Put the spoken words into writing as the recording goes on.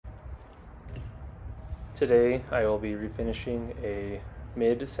Today I will be refinishing a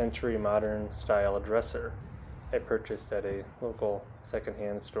mid-century modern style dresser I purchased at a local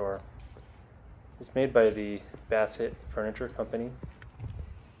secondhand store. It's made by the Bassett Furniture Company,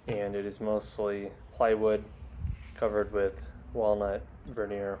 and it is mostly plywood covered with walnut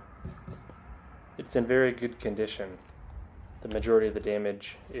veneer. It's in very good condition. The majority of the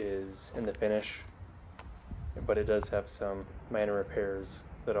damage is in the finish, but it does have some minor repairs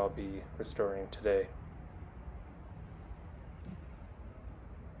that I'll be restoring today.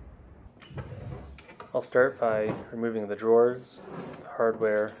 I'll start by removing the drawers, the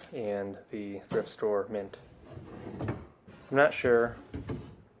hardware, and the thrift store mint. I'm not sure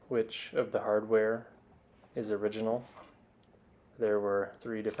which of the hardware is original. There were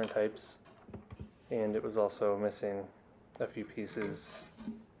 3 different types, and it was also missing a few pieces,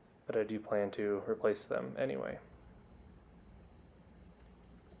 but I do plan to replace them anyway.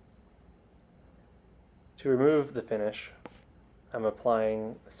 To remove the finish, I'm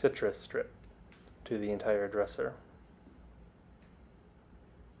applying citrus strip to the entire dresser.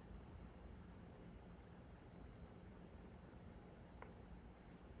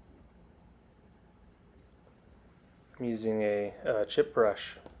 I'm using a chip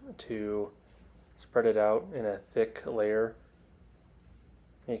brush to spread it out in a thick layer,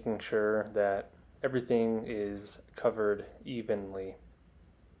 making sure that everything is covered evenly.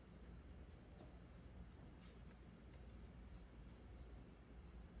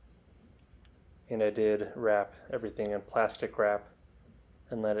 And I did wrap everything in plastic wrap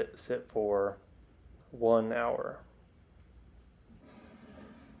and let it sit for 1 hour.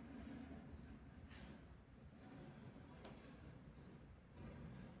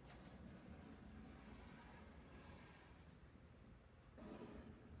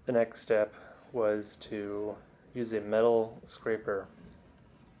 The next step was to use a metal scraper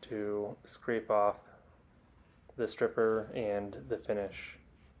to scrape off the stripper and the finish.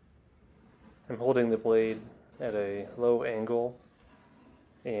 I'm holding the blade at a low angle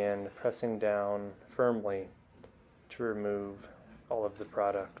and pressing down firmly to remove all of the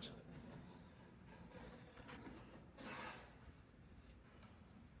product.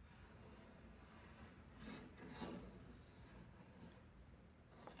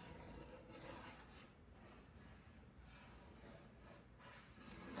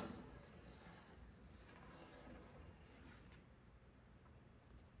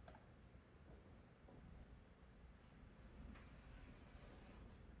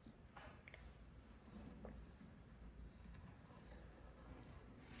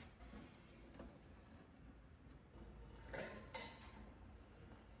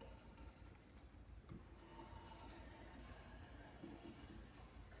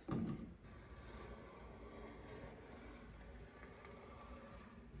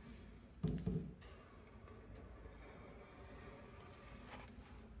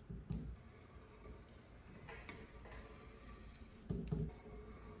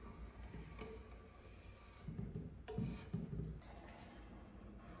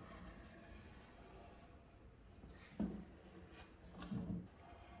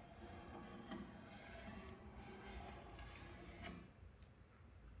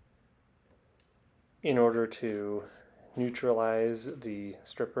 In order to neutralize the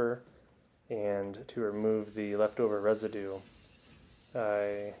stripper and to remove the leftover residue,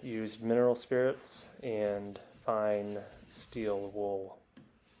 I used mineral spirits and fine steel wool.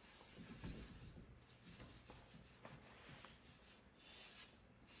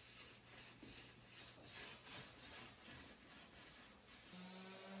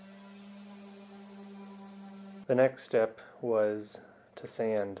 The next step was to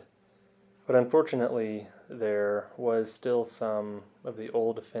sand. But unfortunately, there was still some of the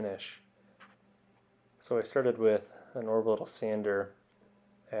old finish. So I started with an orbital sander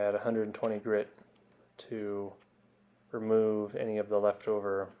at 120 grit to remove any of the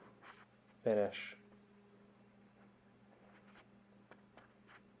leftover finish.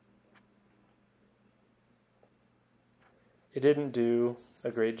 It didn't do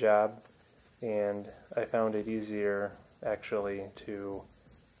a great job, and I found it easier actually to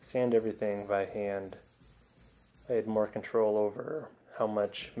sand everything by hand. I had more control over how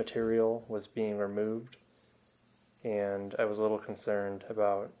much material was being removed, and I was a little concerned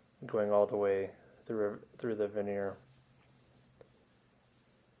about going all the way through the veneer.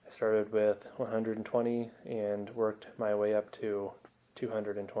 I started with 120 and worked my way up to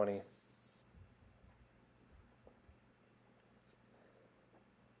 220.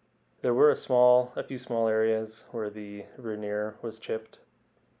 There were a few small areas where the veneer was chipped,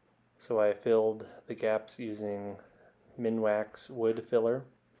 so I filled the gaps using Minwax wood filler.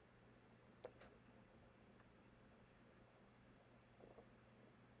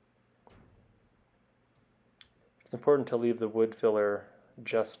 It's important to leave the wood filler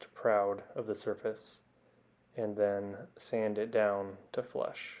just proud of the surface and then sand it down to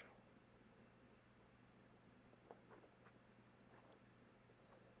flush.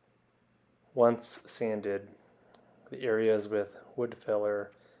 Once sanded, the areas with wood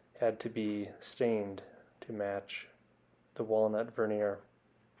filler had to be stained to match the walnut veneer,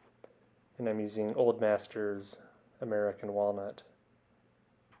 and I'm using Old Masters American Walnut.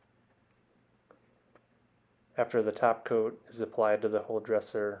 After the top coat is applied to the whole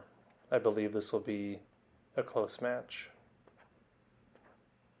dresser, I believe this will be a close match.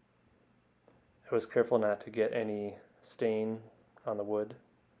 I was careful not to get any stain on the wood,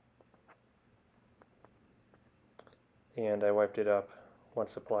 and I wiped it up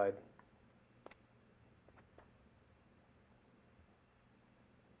once applied.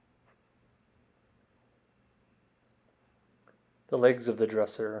 The legs of the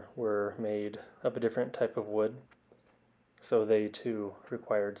dresser were made of a different type of wood, so they too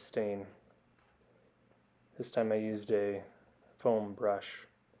required stain. This time I used a foam brush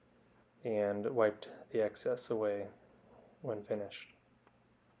and wiped the excess away when finished.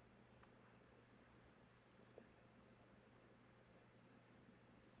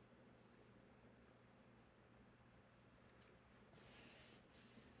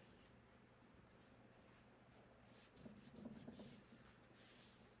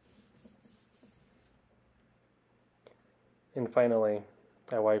 And finally,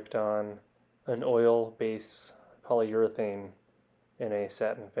 I wiped on an oil base polyurethane in a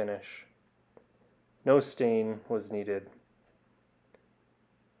satin finish. No stain was needed.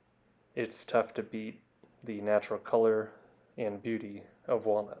 It's tough to beat the natural color and beauty of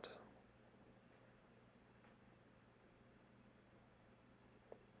walnut.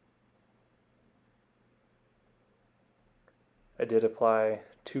 I did apply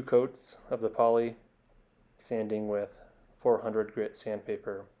 2 coats of the poly, sanding with 400 grit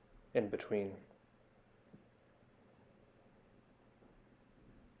sandpaper in between.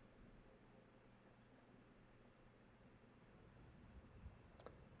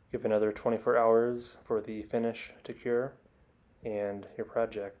 Give another 24 hours for the finish to cure, and your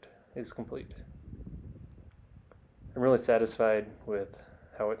project is complete. I'm really satisfied with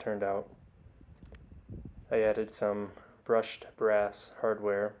how it turned out. I added some brushed brass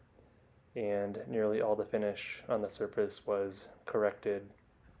hardware, and nearly all the finish on the surface was corrected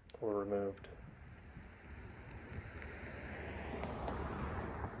or removed.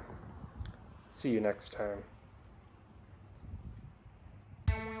 See you next time.